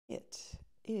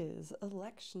is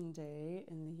election day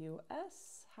in the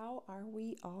US. How are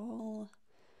we all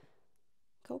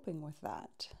coping with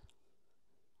that?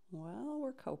 Well,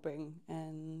 we're coping,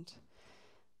 and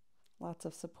lots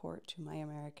of support to my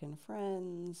American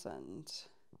friends and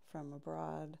from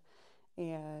abroad,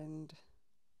 and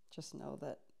just know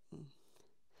that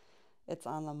it's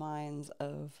on the minds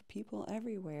of people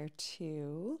everywhere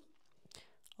too.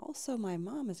 Also, my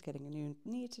mom is getting a new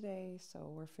knee today,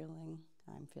 so I'm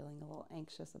feeling a little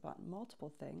anxious about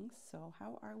multiple things. So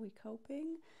how are we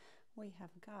coping? We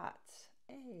have got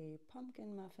a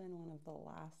pumpkin muffin, one of the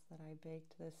last that I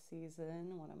baked this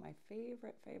season, one of my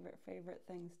favorite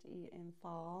things to eat in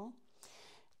fall.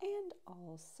 And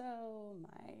also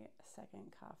my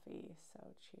second coffee,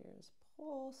 so cheers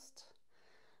Prost.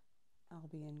 I'll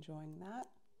be enjoying that.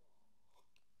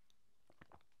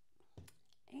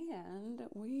 And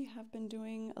we have been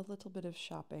doing a little bit of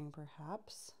shopping,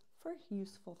 perhaps, for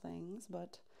useful things,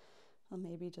 but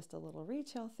maybe just a little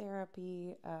retail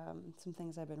therapy, some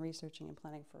things I've been researching and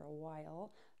planning for a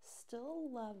while. Still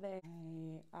loving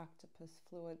my Octopus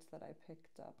Fluids that I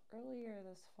picked up earlier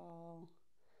this fall.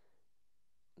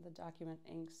 The document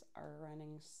inks are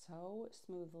running so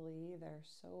smoothly. They're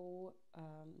so,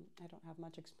 I don't have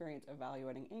much experience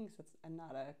evaluating inks. It's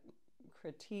not a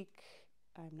critique.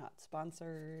 I'm not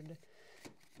sponsored.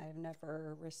 I've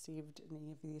never received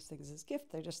any of these things as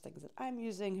gift. They're just things that I'm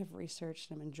using, have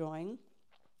researched, and I'm enjoying.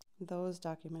 Those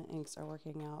document inks are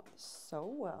working out so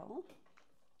well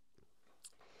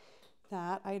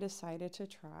that I decided to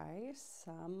try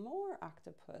some more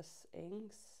Octopus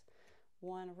inks.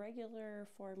 One regular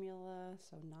formula,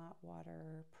 so not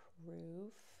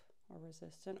waterproof or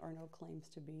resistant, or no claims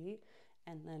to be,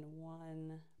 and then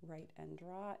one write and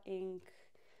draw ink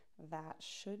that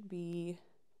should be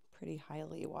pretty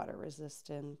highly water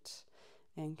resistant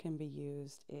and can be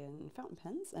used in fountain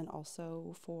pens and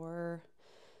also for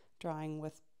drawing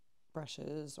with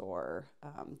brushes or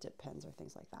dip pens or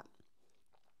things like that.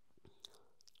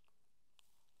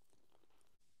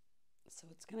 So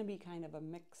it's going to be kind of a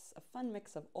fun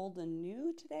mix of old and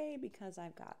new today, because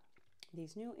I've got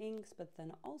these new inks, but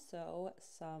then also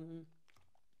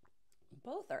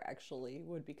both are actually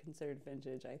would be considered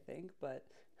vintage, I think, but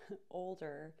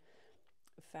older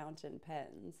fountain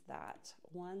pens. That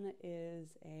one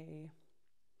is a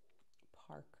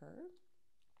Parker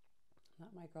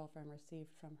that my girlfriend received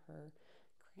from her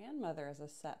grandmother as a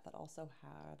set that also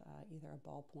had either a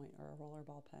ballpoint or a roller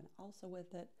ball pen also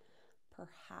with it.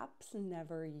 Perhaps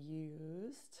never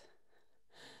used.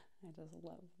 I just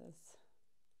love this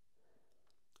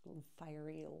little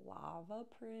fiery lava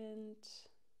print.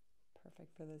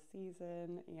 Perfect for the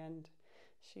season, and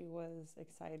she was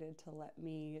excited to let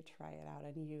me try it out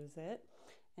and use it.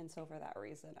 And so for that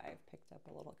reason, I've picked up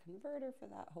a little converter for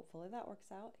that. Hopefully that works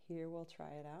out. Here, we'll try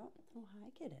it out. Oh, hi,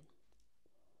 kitten.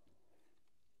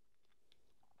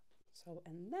 So,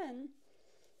 and then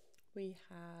we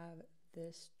have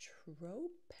this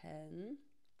Tropen,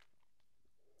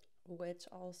 which,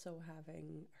 also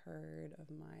having heard of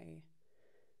my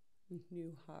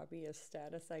new hobbyist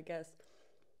status, I guess,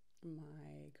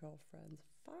 my girlfriend's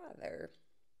father,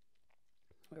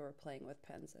 we were playing with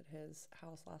pens at his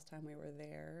house last time we were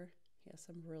there. He has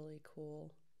some really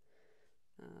cool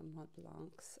Mont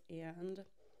Blancs, and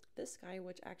this guy,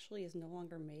 which actually is no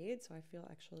longer made, so I feel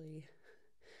actually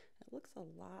it looks a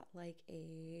lot like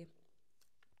a,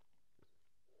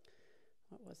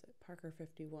 what was it, Parker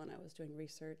 51. I was doing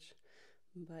research,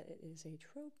 but it is a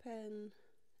Tropen,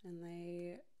 and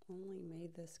they only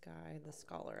made this guy, the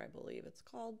Scholar, I believe it's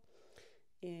called,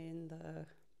 in the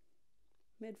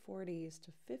mid-40s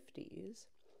to 50s,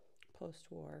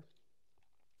 post-war,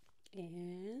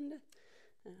 and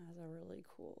it has a really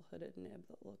cool hooded nib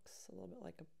that looks a little bit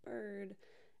like a bird,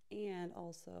 and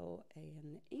also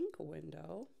an ink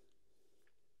window.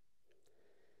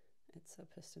 It's a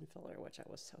piston filler, which I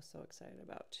was so excited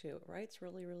about too. It writes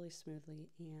really smoothly,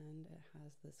 and it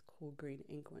has this cool green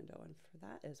ink window, and for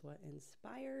that is what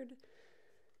inspired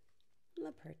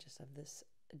the purchase of this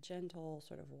gentle,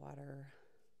 sort of water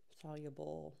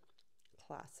soluble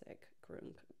classic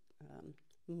green,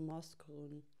 moss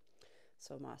green,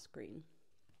 so moss green.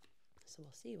 So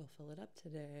we'll see, we'll fill it up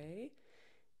today,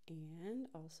 and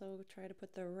also try to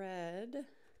put the red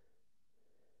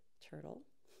turtle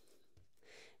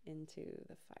into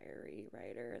the fiery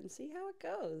writer and see how it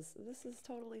goes. This is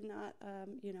totally not,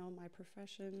 my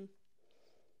profession.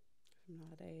 I'm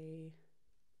not a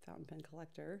fountain pen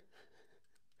collector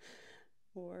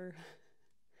or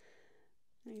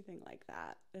anything like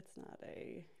that. It's not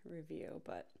a review,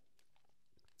 but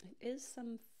it is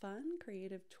some fun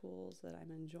creative tools that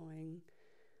I'm enjoying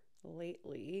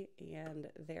lately, and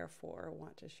therefore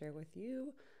want to share with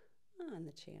you on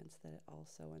the chance that it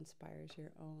also inspires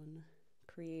your own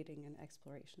creating and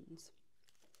explorations.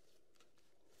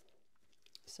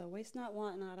 So waste not,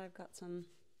 want not. I've got some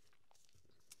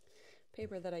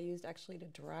paper that I used actually to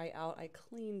dry out. I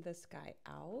cleaned this guy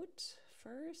out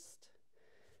first,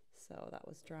 so that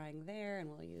was drying there, and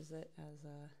we'll use it as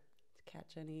to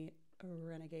catch any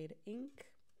renegade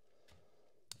ink.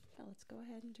 Now let's go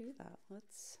ahead and do that.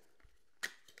 Let's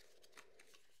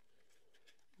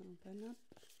open up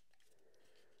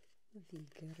the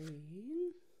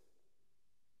green.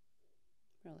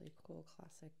 Really cool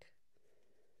classic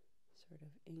sort of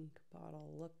ink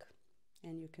bottle look.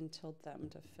 And you can tilt them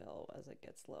to fill as it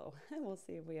gets low. We'll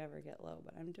see if we ever get low,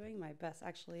 but I'm doing my best.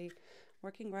 Actually,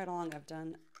 working right along, I've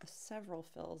done several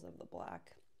fills of the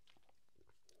black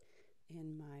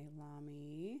in my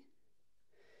Lamy,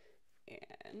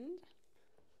 and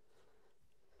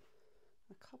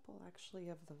a couple actually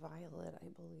of the violet, I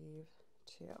believe,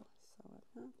 too. So up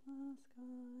the sky,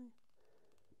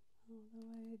 all the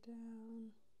way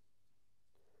down.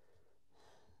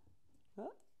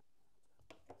 Oh.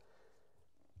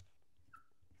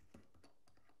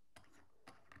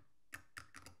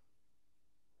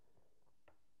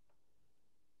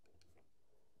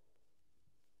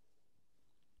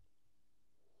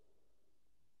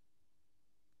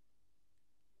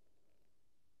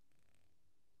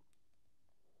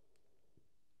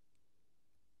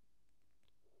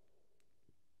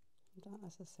 I'm not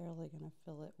necessarily going to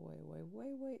fill it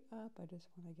way up. I just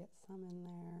want to get some in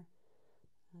there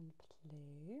and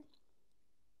play.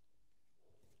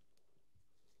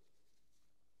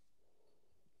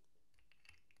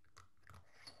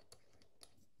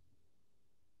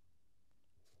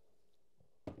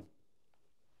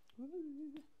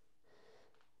 Ooh.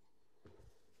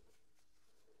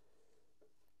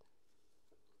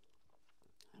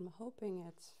 I'm hoping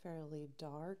it's fairly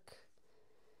dark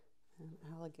and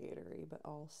alligatory, but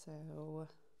also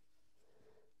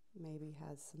maybe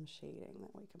has some shading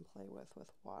that we can play with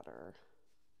water.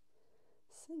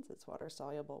 Since it's water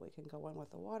soluble, we can go in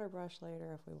with a water brush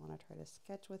later if we want to try to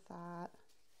sketch with that.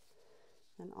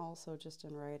 And also just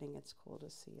in writing, it's cool to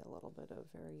see a little bit of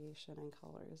variation in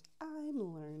colors. I'm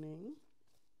learning.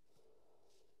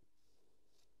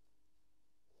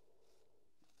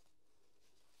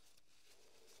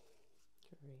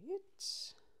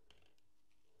 Great.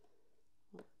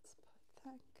 Let's put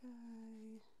that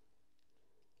guy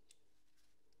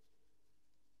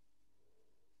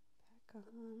back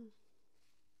on.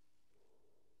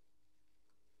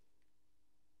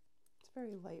 It's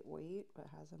very lightweight, but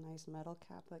has a nice metal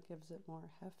cap that gives it more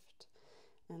heft,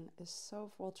 and is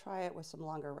so, we'll try it with some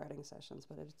longer writing sessions,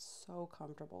 but it's so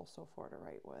comfortable so far to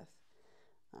write with.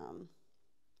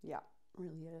 Yeah,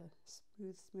 really a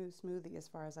smoothie as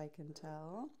far as I can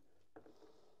tell.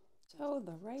 So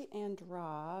the write and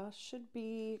draw should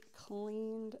be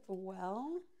cleaned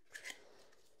well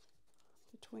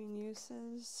between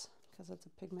uses, because it's a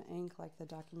pigment ink like the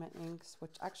document inks,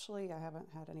 which actually I haven't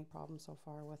had any problems so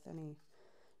far with any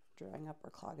drying up or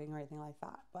clogging or anything like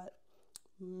that, but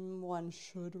one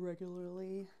should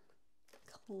regularly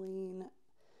clean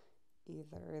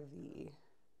either the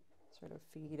sort of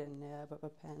feed and nib of a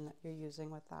pen that you're using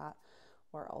with that,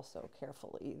 or also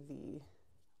carefully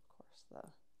of course, the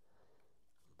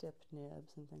dip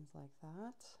nibs and things like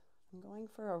that. I'm going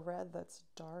for a red that's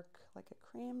dark, like a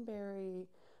cranberry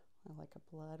or like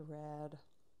a blood red.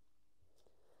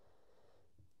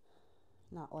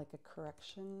 Not like a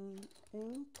correction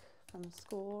ink from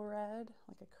school red,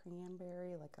 like a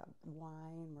cranberry, like a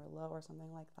wine Merlot or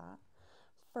something like that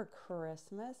for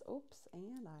Christmas. Oops,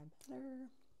 and I better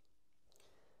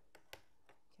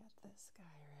get this guy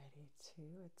ready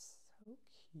too. It's so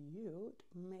cute.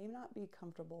 May not be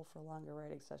comfortable for longer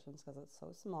writing sessions because it's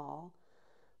so small,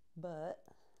 but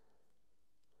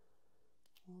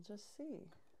we'll just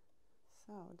see.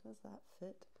 So does that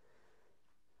fit?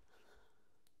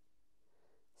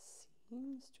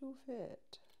 Seems to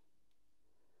fit.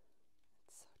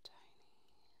 It's so tiny.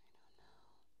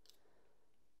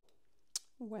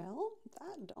 I don't know. Well,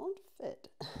 that don't fit.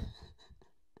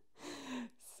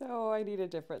 So I need a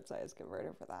different size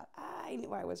converter for that. I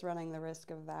knew I was running the risk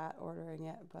of that ordering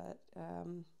it, but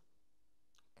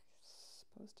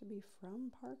supposed to be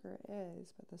from Parker, it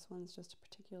is, but this one's just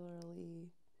particularly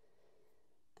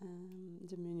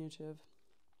diminutive.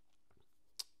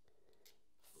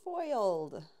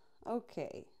 Foiled.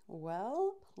 Okay,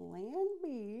 well, plan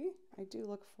B. I do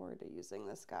look forward to using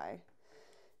this guy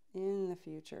in the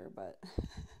future, but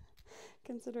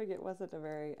considering it wasn't a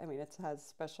very, I mean, it has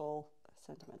special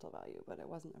sentimental value, but it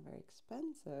wasn't a very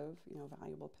expensive, you know,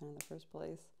 valuable pen in the first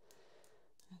place.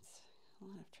 It's a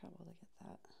lot of trouble to get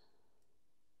that.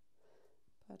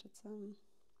 But it's,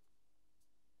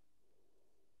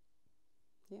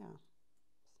 yeah,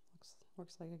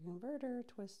 works like a converter,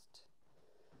 twist,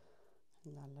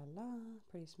 la la la,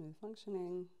 pretty smooth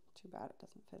functioning. Too bad it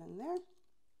doesn't fit in there.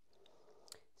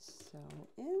 So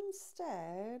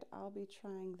instead, I'll be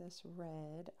trying this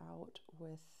red out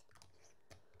with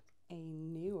a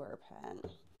newer pen. I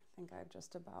think I've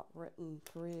just about written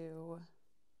through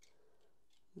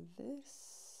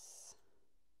this,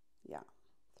 yeah,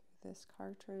 through this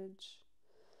cartridge.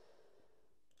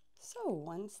 So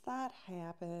once that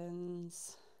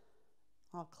happens,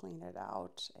 I'll clean it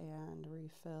out and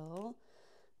refill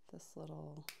this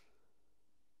little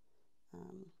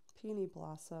Peony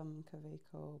Blossom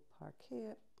Kaweco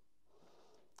Parquet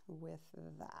with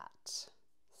that.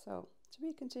 So to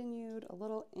be continued, a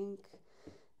little ink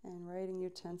and writing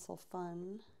utensil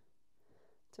fun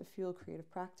to fuel creative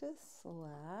practice /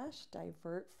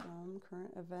 divert from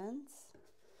current events.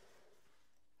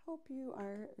 Hope you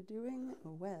are doing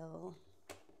well,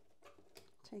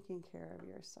 taking care of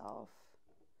yourself,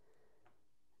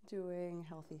 doing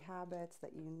healthy habits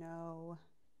that you know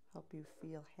help you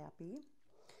feel happy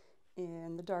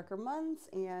in the darker months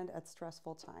and at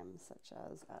stressful times, such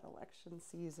as at election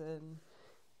season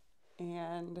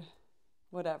and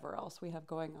whatever else we have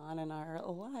going on in our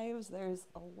lives. There's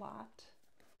a lot,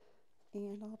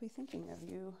 and I'll be thinking of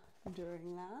you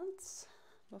during that.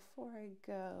 Before I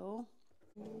go,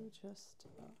 just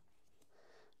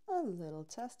a little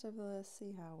test of this,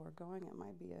 see how we're going. It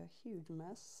might be a huge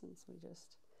mess since we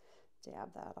just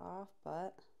dabbed that off,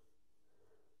 but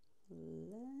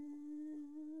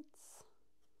let's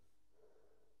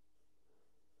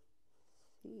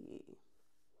see.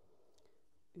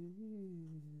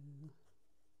 Ooh,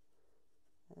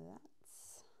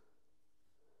 that's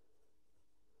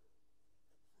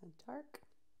a dark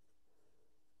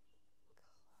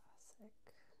classic.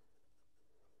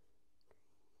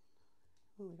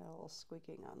 Ooh, we got a little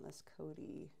squeaking on this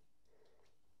Cody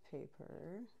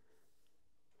paper.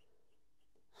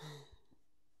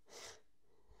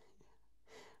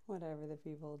 Whatever the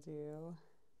people do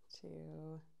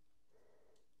to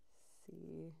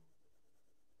see.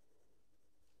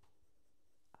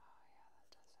 Oh yeah, that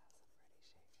does have some pretty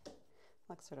shade.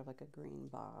 Looks sort of like a green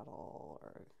bottle,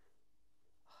 or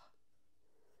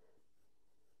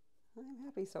I'm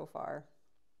happy so far.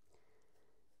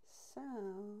 So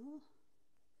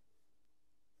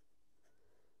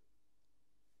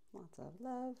lots of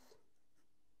love,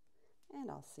 and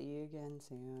I'll see you again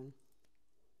soon.